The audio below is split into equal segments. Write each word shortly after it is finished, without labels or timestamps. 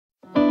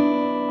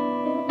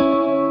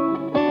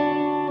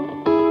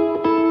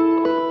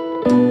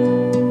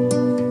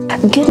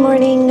Good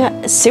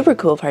morning, super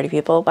cool party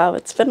people. Wow,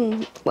 it's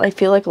been, I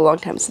feel like, a long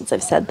time since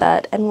I've said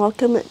that. And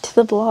welcome to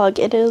the vlog.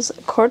 It is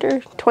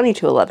 20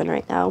 to 11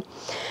 right now.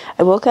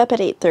 I woke up at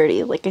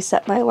 8:30. Like, I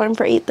set my alarm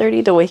for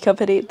 8:30 to wake up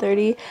at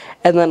 8:30.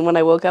 And then when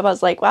I woke up, I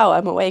was like, wow,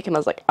 I'm awake. And I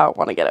was like, I don't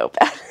want to get out of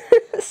bed.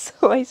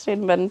 So I stayed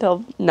in bed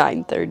until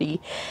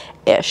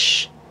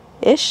 9:30-ish.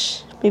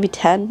 Maybe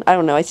 10? I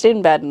don't know. I stayed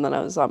in bed and then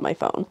I was on my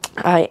phone.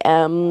 I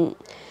am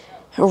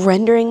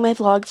rendering my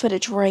vlog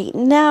footage right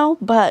now,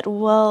 but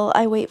while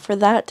I wait for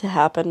that to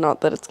happen, not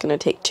that it's gonna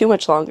take too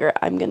much longer,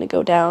 I'm gonna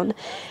go down,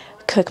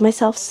 cook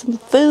myself some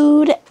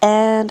food,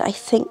 and I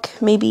think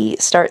maybe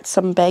start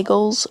some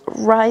bagels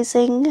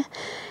rising,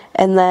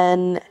 and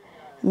then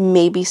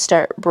maybe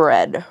start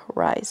bread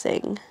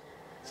rising.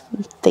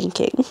 I'm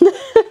thinking.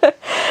 I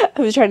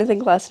was trying to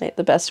think last night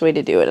the best way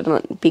to do it,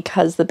 and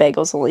because the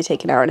bagels only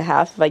take an hour and a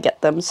half, if I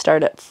get them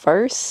started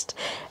first,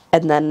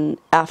 and then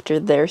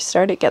after they're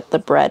started, get the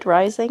bread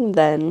rising,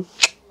 then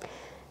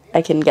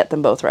I can get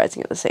them both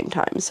rising at the same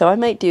time. So I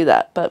might do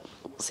that, but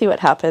we'll see what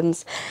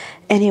happens.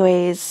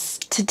 Anyways,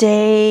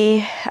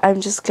 today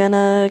I'm just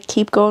gonna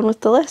keep going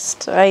with the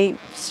list. I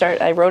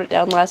wrote it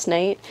down last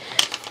night.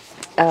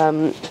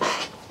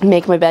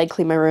 Make my bed,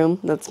 clean my room.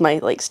 That's my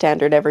like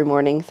standard every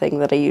morning thing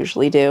that I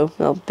usually do.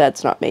 Well,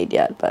 bed's not made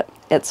yet, but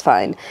it's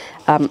fine.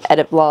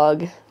 Edit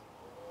vlog,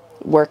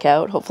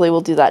 workout. Hopefully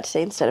we'll do that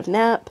today instead of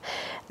nap.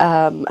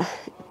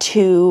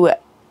 To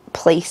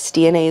place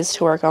DNAs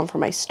to work on for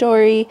my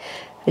story.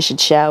 I should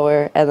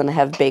shower, and then I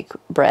have bake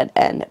bread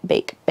and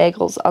bake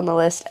bagels on the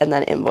list, and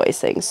then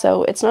invoicing.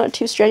 So it's not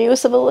too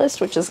strenuous of a list,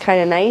 which is kind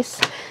of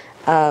nice.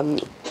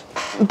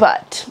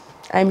 But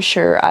I'm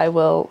sure I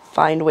will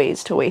find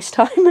ways to waste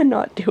time and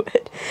not do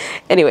it.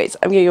 Anyways,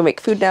 I'm gonna go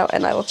make food now,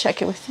 and I will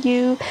check in with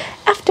you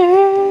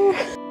after.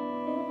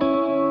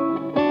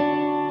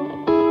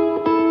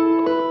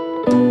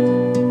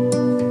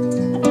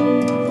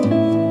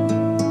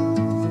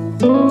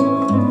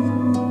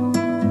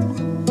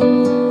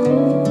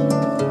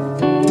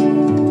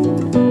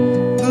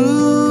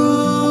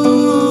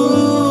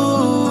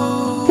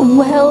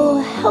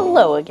 Well,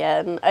 hello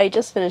again. I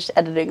just finished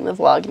editing the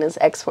vlog and is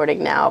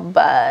exporting now,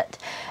 but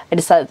I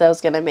decided that I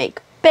was gonna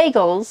make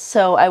bagels,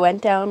 so I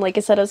went down like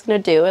I said I was gonna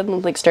do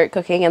and like start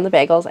cooking in the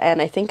bagels,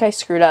 and I think I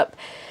screwed up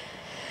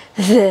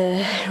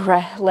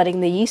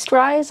letting the yeast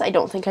rise. I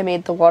don't think I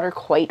made the water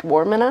quite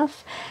warm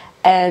enough,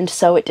 and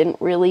so it didn't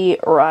really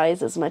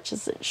rise as much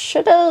as it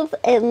should have,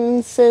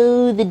 and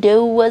so the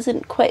dough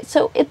wasn't quite,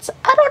 so I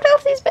don't know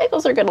if these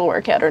bagels are gonna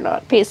work out or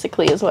not,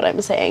 basically is what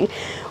I'm saying.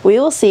 We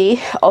will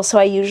see. Also,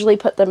 I usually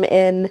put them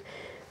in,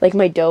 like,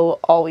 my dough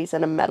always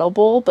in a metal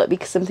bowl, but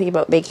because I'm thinking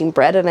about making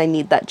bread and I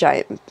need that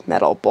giant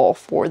metal bowl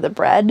for the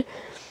bread,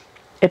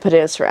 I put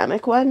in a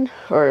ceramic one,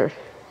 or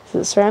is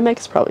it ceramic?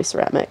 It's probably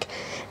ceramic.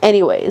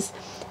 Anyways,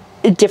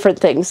 different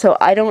things. So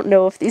I don't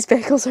know if these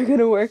bagels are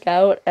gonna work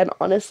out, and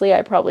honestly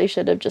I probably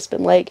should have just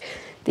been like,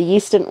 the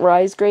yeast didn't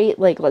rise great,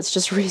 like let's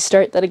just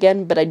restart that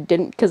again, but I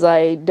didn't, because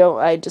I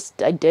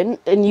didn't.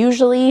 And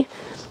usually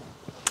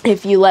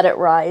if you let it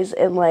rise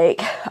in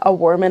like a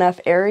warm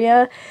enough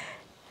area,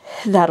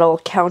 that'll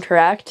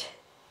counteract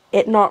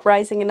it not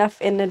rising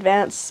enough in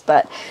advance,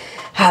 but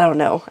I don't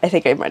know. I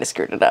think I might have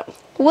screwed it up.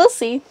 We'll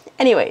see.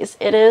 Anyways,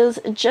 it is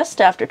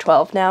just after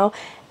 12 now,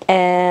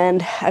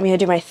 and I'm gonna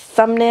do my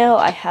thumbnail.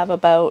 I have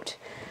about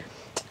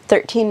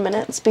 13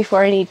 minutes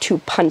before I need to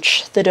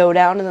punch the dough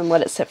down and then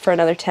let it sit for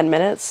another 10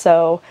 minutes,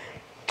 so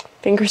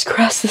fingers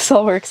crossed this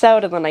all works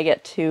out, and then I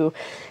get to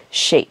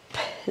shape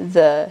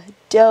the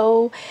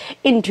dough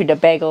into the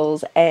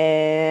bagels,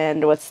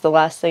 and what's the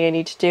last thing I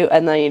need to do?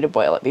 And then I need to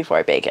boil it before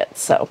I bake it,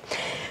 so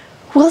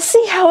we'll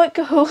see how it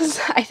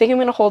goes. I think I'm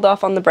gonna hold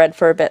off on the bread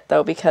for a bit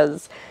though,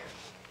 because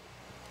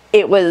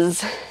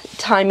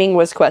timing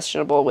was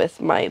questionable with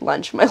my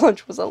lunch. My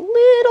lunch was a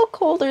little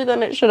colder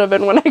than it should have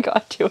been when I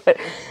got to it,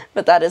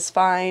 but that is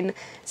fine.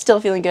 Still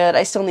feeling good.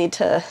 I still need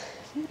to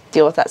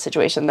deal with that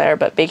situation there,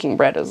 but baking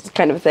bread is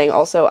kind of a thing.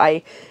 Also,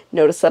 I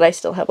noticed that I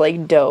still have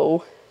like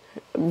dough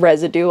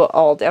residue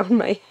all down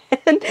my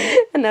hand,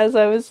 and as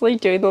I was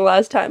like doing the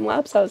last time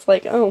lapse, I was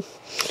like, oh,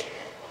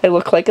 I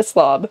look like a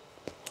slob.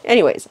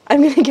 Anyways,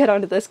 I'm gonna get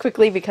onto this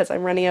quickly because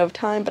I'm running out of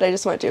time, but I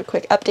just want to do a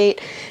quick update.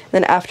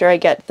 Then after I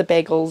get the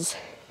bagels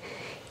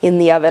in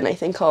the oven, I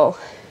think I'll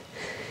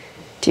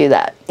do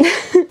that.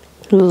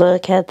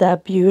 Look at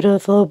that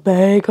beautiful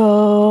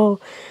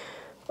bagel.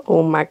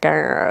 Oh my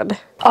god.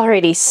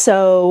 Alrighty,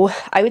 so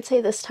I would say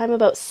this time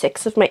about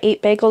 6 of my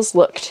 8 bagels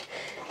looked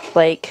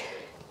like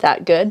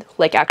that good,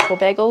 like actual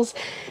bagels,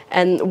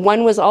 and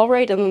one was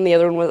alright, and then the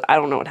other one was, I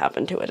don't know what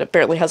happened to it. It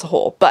barely has a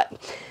hole, but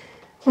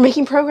we're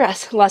making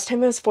progress. Last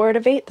time it was 4 out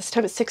of 8, this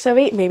time it's 6 out of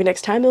 8, maybe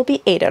next time it'll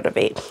be 8 out of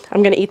 8.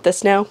 I'm gonna eat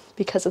this now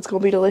because it's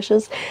gonna be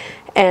delicious,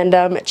 and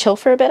chill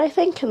for a bit I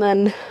think, and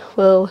then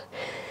we'll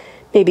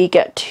maybe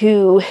get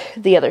to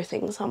the other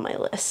things on my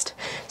list.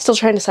 Still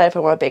trying to decide if I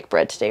want to bake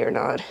bread today or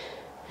not.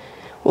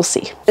 We'll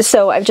see.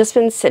 So I've just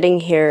been sitting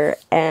here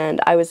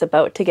and I was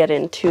about to get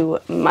into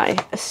my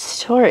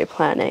story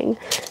planning,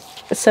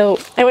 So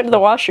I went to the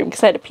washroom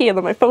because I had to pee, and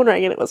then my phone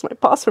rang and it was my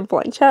boss from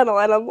Blind Channel,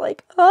 and I'm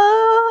like,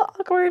 ah,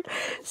 awkward.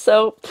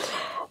 So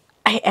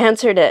I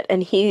answered it,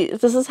 and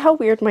this is how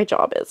weird my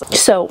job is.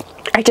 So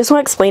I just want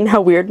to explain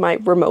how weird my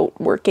remote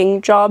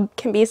working job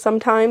can be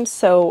sometimes.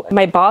 So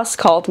my boss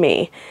called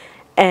me,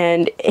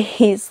 and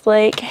he's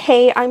like,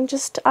 hey, I'm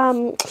just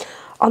on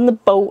the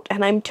boat,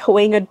 and I'm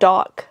towing a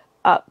dock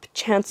up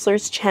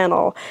Chancellor's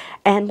Channel,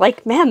 and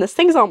like, man, this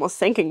thing's almost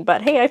sinking,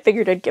 but hey, I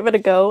figured I'd give it a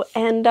go,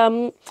 and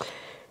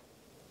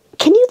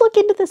can you look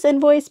into this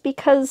invoice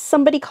because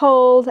somebody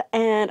called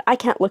and I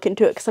can't look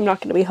into it because I'm not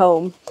going to be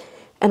home.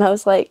 And I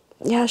was like,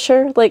 yeah,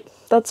 sure, like,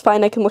 that's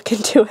fine, I can look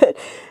into it.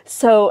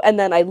 So, and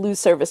then I lose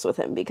service with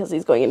him because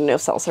he's going into no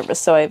cell service,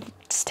 so I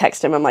just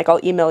text him, I'm like,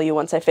 I'll email you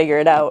once I figure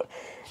it out.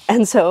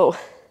 And so,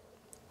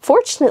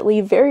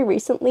 fortunately, very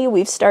recently,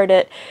 we've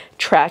started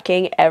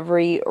tracking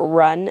every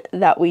run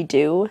that we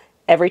do.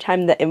 Every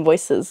time the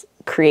invoice is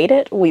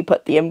created, we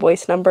put the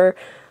invoice number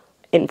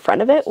in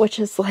front of it, which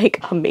is like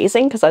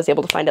amazing because I was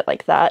able to find it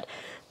like that.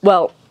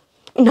 Well,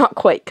 not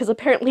quite, because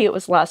apparently it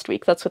was last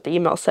week, that's what the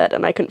email said,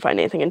 and I couldn't find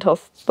anything until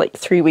like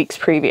 3 weeks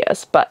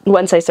previous. But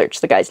once I searched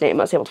the guy's name,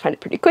 I was able to find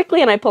it pretty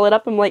quickly, and I pull it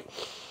up, I'm like,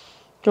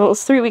 well, it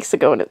was 3 weeks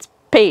ago and it's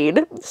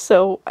paid.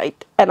 So I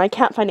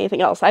can't find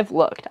anything else. I've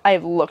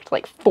looked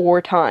like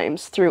 4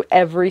 times through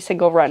every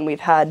single run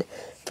we've had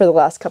for the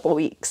last couple of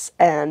weeks,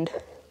 and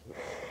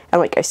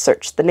like, I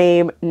searched the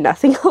name,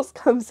 nothing else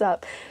comes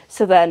up.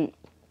 So then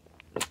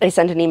I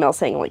sent an email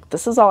saying, like,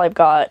 this is all I've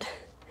got.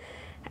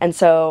 And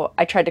so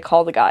I tried to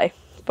call the guy,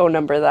 phone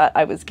number that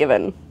I was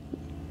given,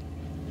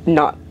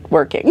 not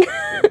working.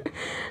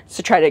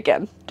 So tried it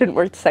again. Didn't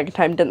work the second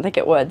time, didn't think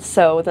it would.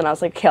 So then I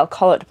was like, okay, I'll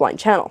call it to Blind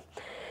Channel.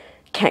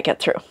 Can't get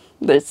through.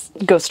 This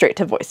goes straight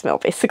to voicemail,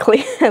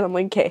 basically. And I'm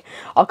like, okay,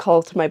 I'll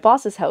call to my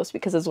boss's house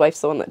because his wife's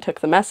the one that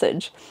took the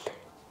message.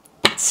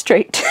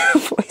 Straight to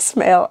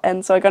voicemail.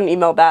 And so I got an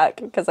email back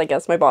because I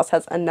guess my boss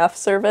has enough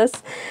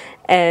service.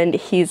 And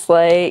he's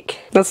like,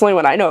 that's the only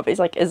one I know of. He's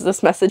like, is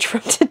this message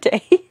from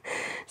today?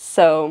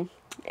 So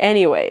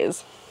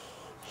anyways,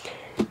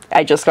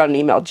 I just got an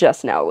email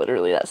just now,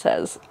 literally, that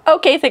says,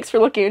 okay, thanks for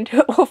looking into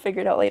it, we'll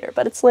figure it out later.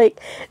 But it's like,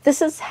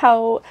 this is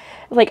how,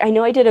 like, I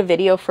know I did a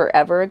video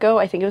forever ago,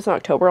 I think it was in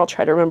October, I'll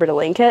try to remember to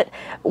link it,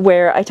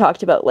 where I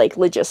talked about, like,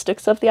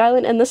 logistics of the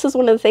island, and this is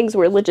one of the things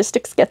where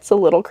logistics gets a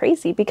little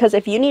crazy, because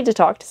if you need to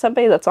talk to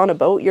somebody that's on a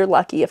boat, you're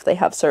lucky if they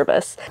have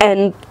service.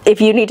 And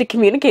if you need to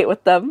communicate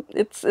with them,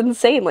 it's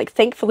insane. Like,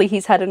 thankfully,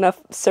 he's had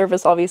enough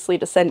service, obviously,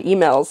 to send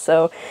emails,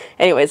 so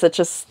anyways, it's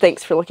just,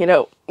 thanks for looking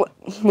out.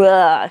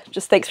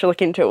 Just thanks for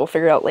looking into it, we'll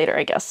figure it out later,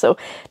 I guess. So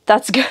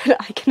that's good.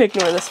 I can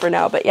ignore this for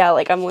now, but yeah,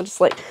 like, I'm just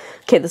like,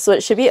 okay, this is what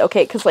it should be.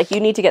 Okay, because like, you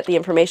need to get the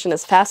information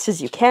as fast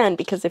as you can,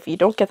 because if you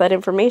don't get that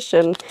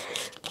information,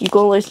 you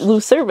go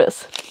lose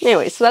service.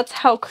 Anyway, so that's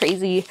how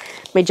crazy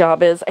my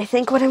job is. I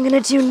think what I'm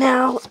gonna do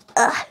now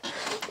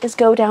is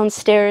go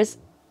downstairs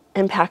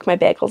and pack my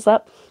bagels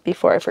up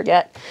before I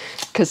forget,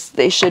 because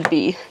they should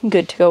be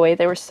good to go away.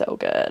 They were so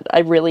good.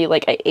 I really,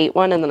 like, I ate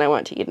one and then I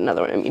wanted to eat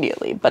another one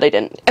immediately, but I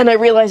didn't. And I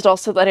realized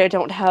also that I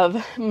don't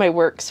have my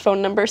work's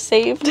phone number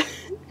saved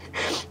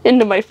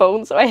into my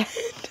phone, so I had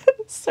to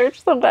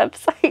search the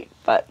website.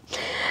 But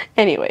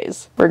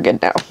anyways, we're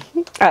good now.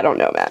 I don't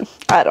know, man.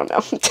 I don't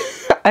know.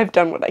 I've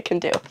done what I can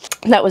do.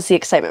 That was the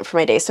excitement for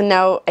my day. So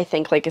now I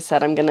think, like I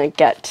said, I'm gonna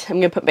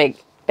put my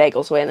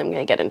bagels away, and I'm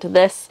gonna get into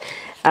this,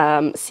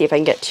 see if I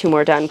can get 2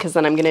 more done, because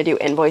then I'm gonna do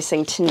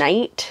invoicing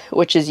tonight,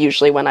 which is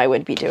usually when I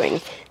would be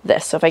doing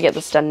this. So if I get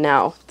this done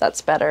now,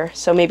 that's better.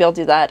 So maybe I'll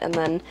do that and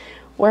then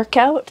work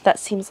out. That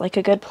seems like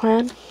a good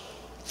plan.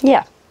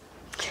 Yeah.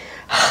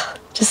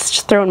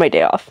 Just throwing my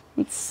day off.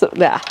 It's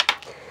yeah.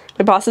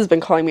 My boss has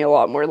been calling me a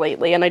lot more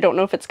lately, and I don't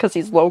know if it's because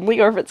he's lonely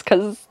or if it's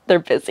because they're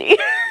busy.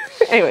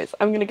 Anyways,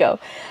 I'm gonna go.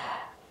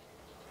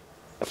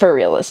 For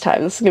real this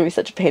time. This is gonna be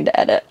such a pain to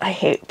edit. I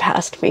hate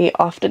past me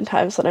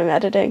oftentimes when I'm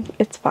editing.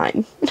 It's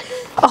fine.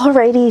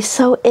 Alrighty,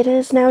 so it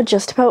is now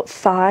just about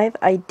 5.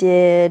 I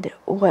did,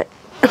 what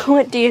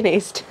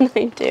DNAs did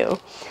I do?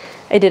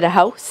 I did a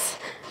house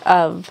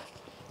of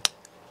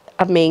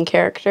a main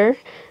character.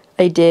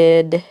 I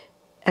did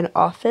an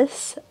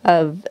office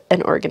of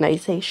an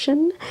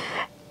organization,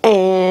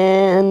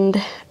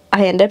 and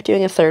I ended up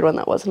doing a 3rd one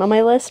that wasn't on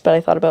my list, but I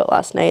thought about it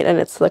last night, and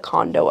it's the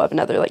condo of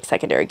another, like,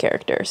 secondary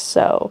character.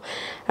 So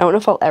I don't know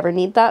if I'll ever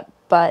need that,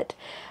 but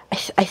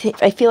I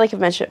feel like I've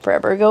mentioned it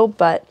forever ago,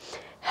 but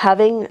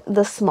having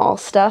the small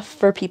stuff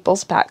for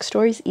people's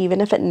backstories, even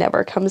if it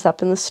never comes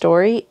up in the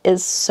story,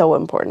 is so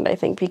important, I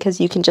think, because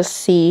you can just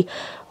see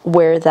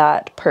where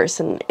that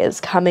person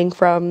is coming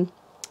from.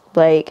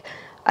 Like,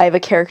 I have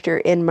a character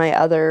in my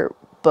other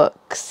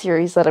book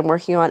series that I'm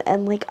working on,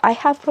 and like, I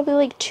have probably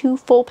like 2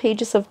 full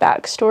pages of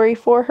backstory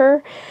for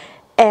her,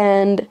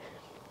 and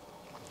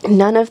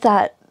none of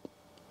that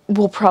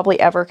will probably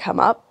ever come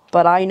up,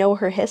 but I know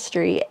her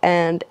history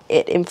and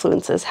it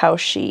influences how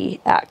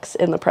she acts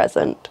in the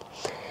present,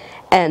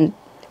 and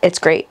it's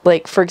great.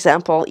 Like, for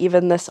example,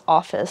 even this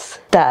office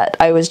that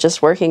I was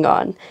just working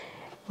on,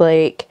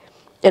 like,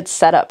 it's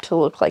set up to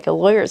look like a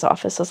lawyer's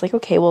office. So I was like,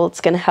 okay, well,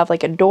 it's going to have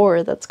like a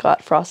door that's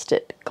got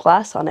frosted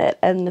glass on it,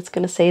 and it's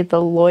going to say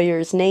the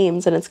lawyers'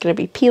 names, and it's going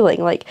to be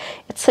peeling. Like,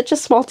 it's such a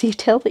small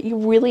detail that you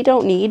really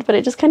don't need, but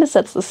it just kind of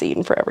sets the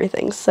scene for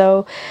everything.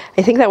 So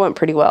I think that went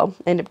pretty well.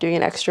 I ended up doing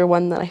an extra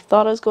one than I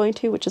thought I was going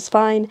to, which is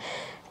fine.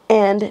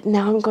 And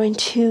now I'm going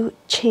to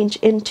change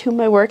into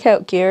my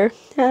workout gear,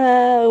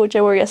 which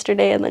I wore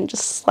yesterday and then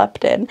just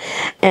slept in,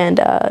 and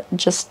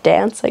just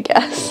dance, I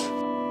guess.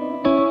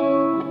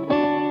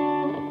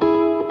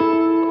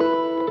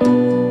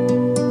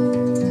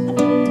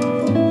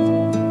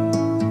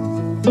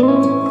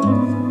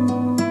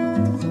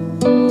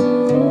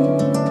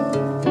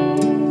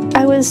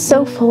 I was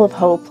so full of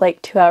hope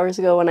like 2 hours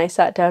ago when I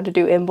sat down to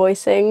do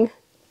invoicing,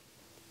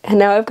 and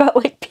now I've got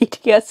like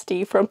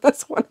PTSD from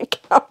this one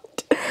account.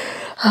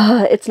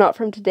 It's not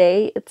from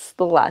today, it's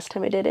the last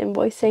time I did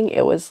invoicing.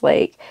 It was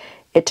like,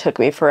 it took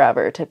me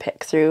forever to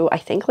pick through. I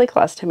think like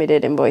last time I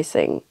did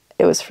invoicing,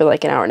 it was for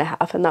like an hour and a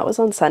half, and that was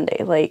on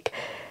Sunday. Like,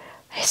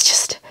 it's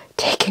just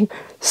taking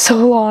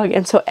so long,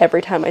 and so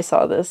every time I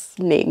saw this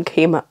name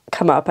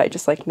come up, I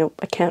just like, nope,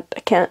 I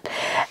can't.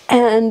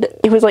 And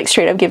it was like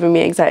straight up giving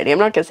me anxiety. I'm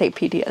not gonna say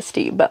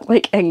PTSD, but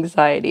like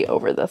anxiety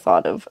over the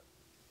thought of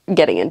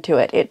getting into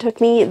it. It took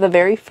me, the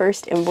very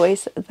first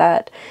invoice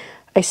that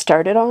I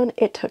started on,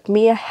 it took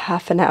me a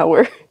half an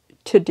hour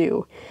to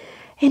do.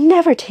 It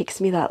never takes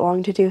me that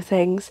long to do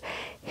things.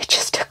 It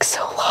just took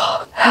so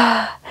long.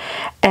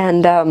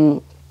 And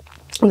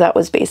that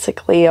was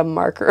basically a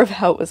marker of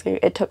how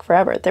it took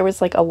forever. There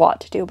was like a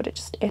lot to do, but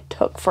it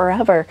took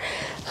forever.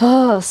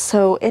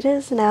 So it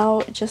is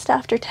now just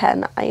after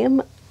 10. I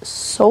am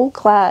so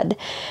glad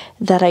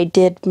that I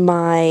did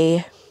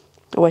my,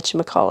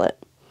 whatchamacallit,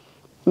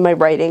 my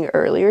writing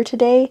earlier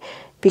today,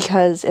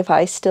 because if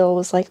I still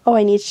was like, oh,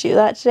 I need to do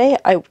that today,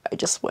 I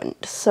just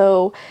wouldn't.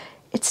 So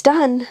it's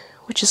done,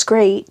 which is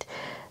great.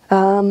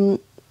 I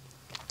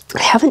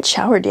haven't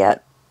showered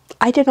yet.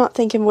 I did not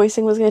think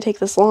invoicing was going to take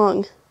this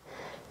long.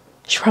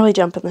 I should probably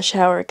jump in the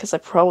shower, because I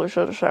probably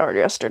should have showered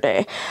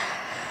yesterday.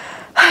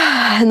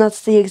 And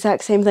that's the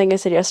exact same thing I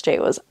said yesterday,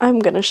 was I'm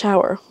going to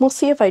shower. We'll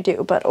see if I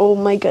do, but oh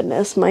my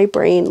goodness, my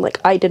brain, like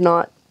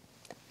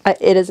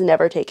it has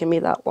never taken me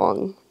that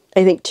long.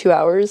 I think 2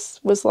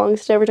 hours was the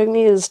longest it ever took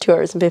me. It was 2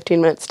 hours and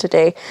 15 minutes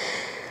today.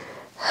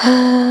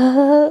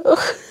 Wow.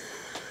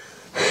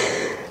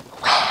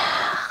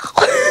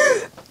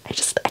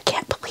 I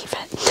can't believe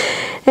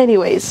it.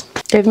 Anyways,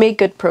 I've made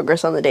good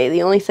progress on the day.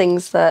 The only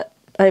things that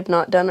I've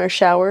not done are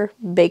shower,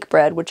 bake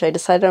bread, which I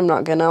decided I'm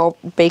not gonna. I'll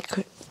bake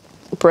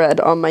bread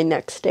on my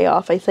next day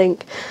off, I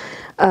think.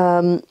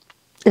 And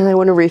I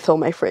want to refill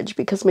my fridge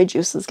because my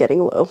juice is getting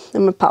low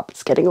and my pop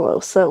is getting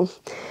low. So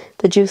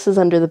the juice is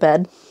under the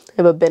bed. I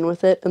have a bin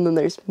with it, and then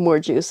there's more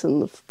juice in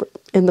the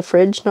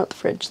fridge, not the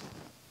fridge,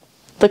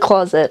 the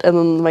closet, and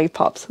then my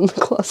pop's in the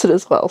closet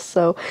as well.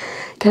 So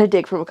gotta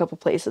dig from a couple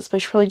places, but I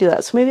should probably do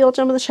that. So maybe I'll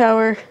jump in the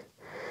shower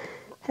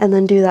and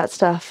then do that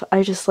stuff.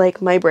 I just,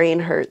 like, my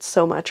brain hurts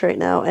so much right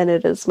now, and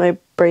my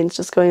brain's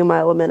just going a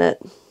mile a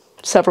minute,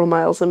 several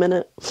miles a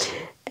minute,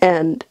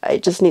 and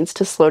it just needs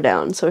to slow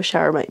down. So a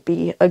shower might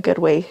be a good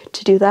way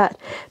to do that.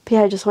 But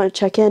yeah, I just want to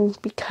check in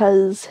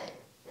because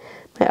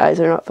my eyes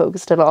are not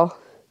focused at all.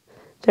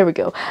 There we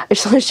go. I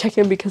just want to check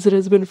in because it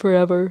has been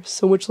forever,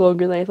 so much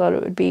longer than I thought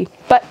it would be.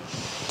 But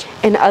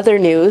in other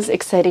news,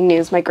 exciting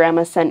news, my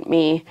grandma sent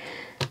me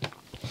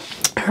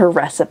her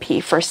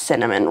recipe for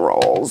cinnamon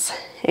rolls,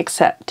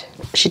 except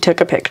she took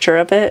a picture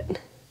of it,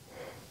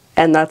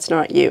 and that's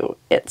not you,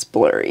 it's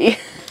blurry.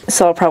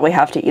 So I'll probably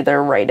have to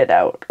either write it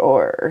out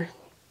or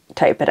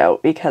type it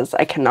out because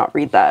I cannot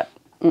read that.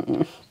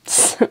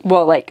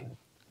 Well, like,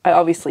 I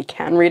obviously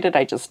can read it,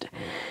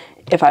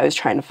 if I was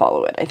trying to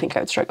follow it, I think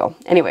I would struggle.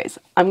 Anyways,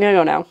 I'm gonna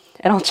go now,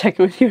 and I'll check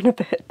in with you in a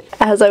bit.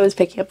 As I was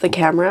picking up the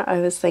camera, I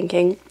was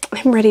thinking,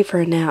 I'm ready for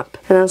a nap.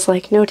 And I was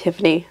like, no,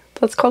 Tiffany,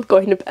 that's called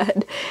going to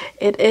bed.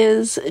 It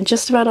is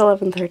just about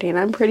 11:30, and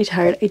I'm pretty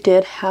tired. I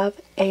did have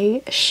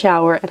a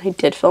shower, and I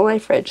did fill my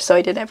fridge, so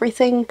I did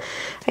everything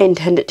I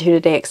intended to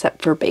today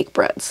except for bake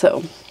bread,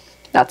 so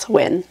that's a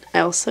win. I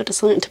also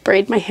just went to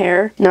braid my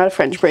hair. Not a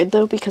French braid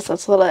though, because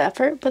that's a lot of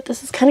effort, but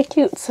this is kind of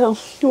cute, so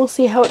we'll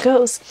see how it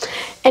goes.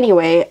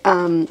 Anyway,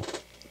 I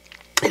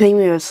think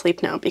we go to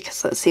sleep now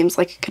because that seems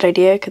like a good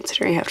idea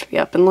considering I have to be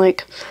up in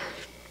like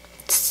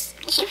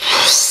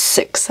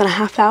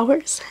 6.5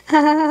 hours.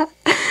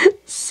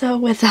 So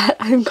with that,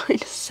 I'm going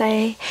to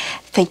say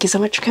thank you so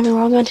much for coming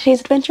along on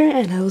today's adventure,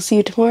 and I will see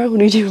you tomorrow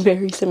when we do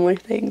very similar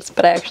things,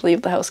 but I actually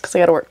leave the house because I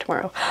gotta work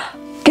tomorrow.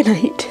 Good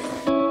night.